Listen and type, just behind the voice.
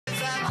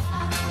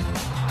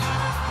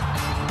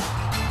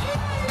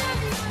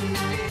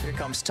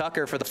comes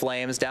Tucker for the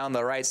Flames down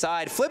the right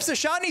side. Flips a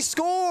shot and he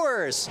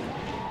scores!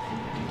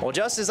 Well,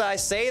 just as I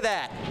say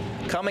that,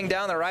 coming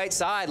down the right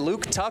side,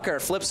 Luke Tucker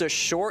flips a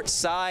short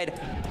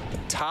side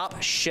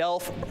top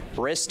shelf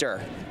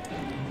wrister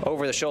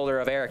over the shoulder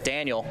of Eric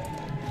Daniel,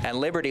 and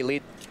Liberty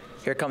leads.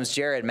 Here comes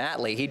Jared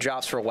Matley. He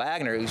drops for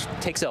Wagner, who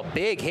takes a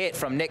big hit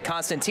from Nick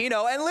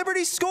Constantino, and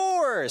Liberty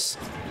scores!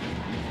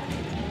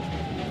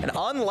 An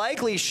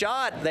unlikely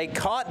shot. They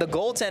caught the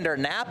goaltender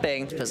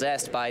napping.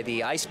 Possessed by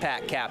the Ice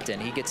Pack captain.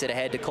 He gets it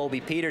ahead to Colby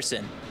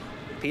Peterson.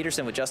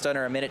 Peterson with just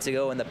under a minute to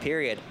go in the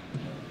period.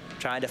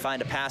 Trying to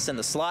find a pass in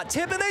the slot.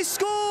 Tip, and they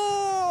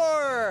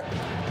score!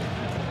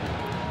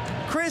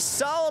 Chris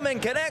Solomon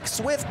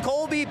connects with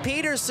Colby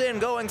Peterson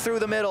going through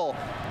the middle.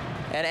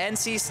 And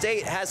NC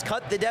State has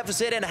cut the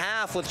deficit in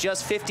half with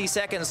just 50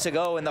 seconds to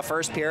go in the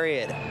first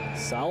period.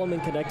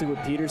 Solomon connected with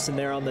Peterson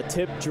there on the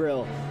tip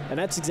drill, and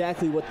that's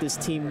exactly what this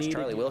team needed.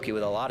 Charlie Wilkie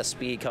with a lot of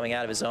speed coming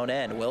out of his own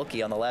end.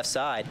 Wilkie on the left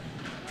side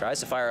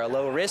tries to fire a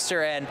low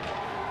wrister, and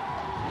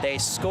they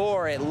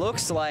score. It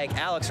looks like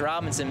Alex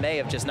Robinson may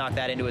have just knocked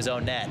that into his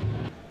own net.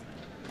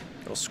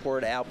 It'll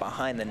squirt out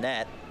behind the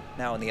net.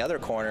 Now in the other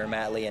corner,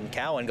 Matley and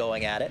Cowan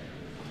going at it.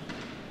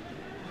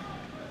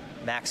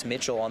 Max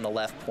Mitchell on the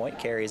left point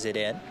carries it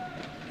in.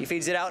 He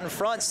feeds it out in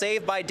front,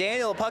 saved by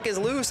Daniel. The puck is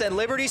loose, and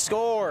Liberty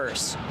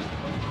scores.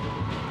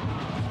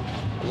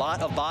 A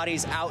lot of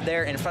bodies out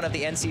there in front of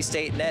the NC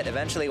State net.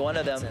 Eventually, one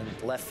of them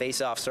in left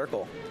face-off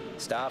circle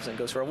stops and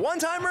goes for a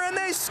one-timer, and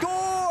they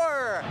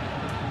score!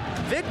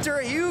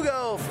 Victor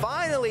Hugo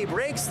finally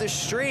breaks the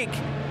streak.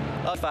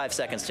 5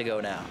 seconds to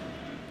go now.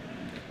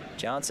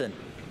 Johnson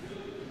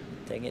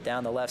taking it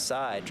down the left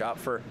side. Drop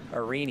for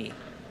Arini.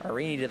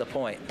 Arini to the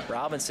point.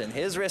 Robinson,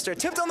 his wrister,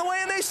 tipped on the way,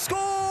 and they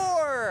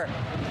score!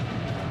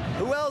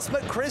 Who else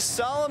but Chris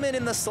Solomon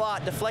in the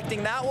slot,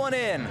 deflecting that one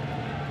in.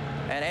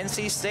 And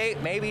NC State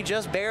maybe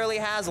just barely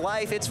has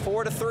life. It's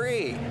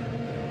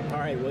 4-3. All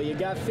right, well, you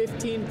got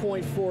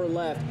 15.4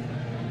 left.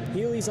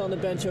 Healy's on the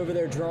bench over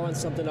there drawing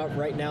something up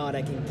right now, and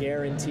I can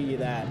guarantee you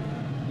that.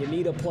 You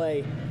need a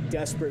play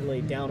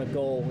desperately down a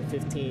goal with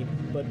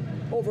 15. But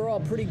overall,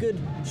 pretty good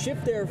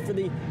shift there for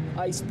the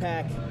Ice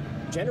Pack,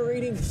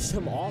 generating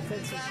some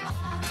offense.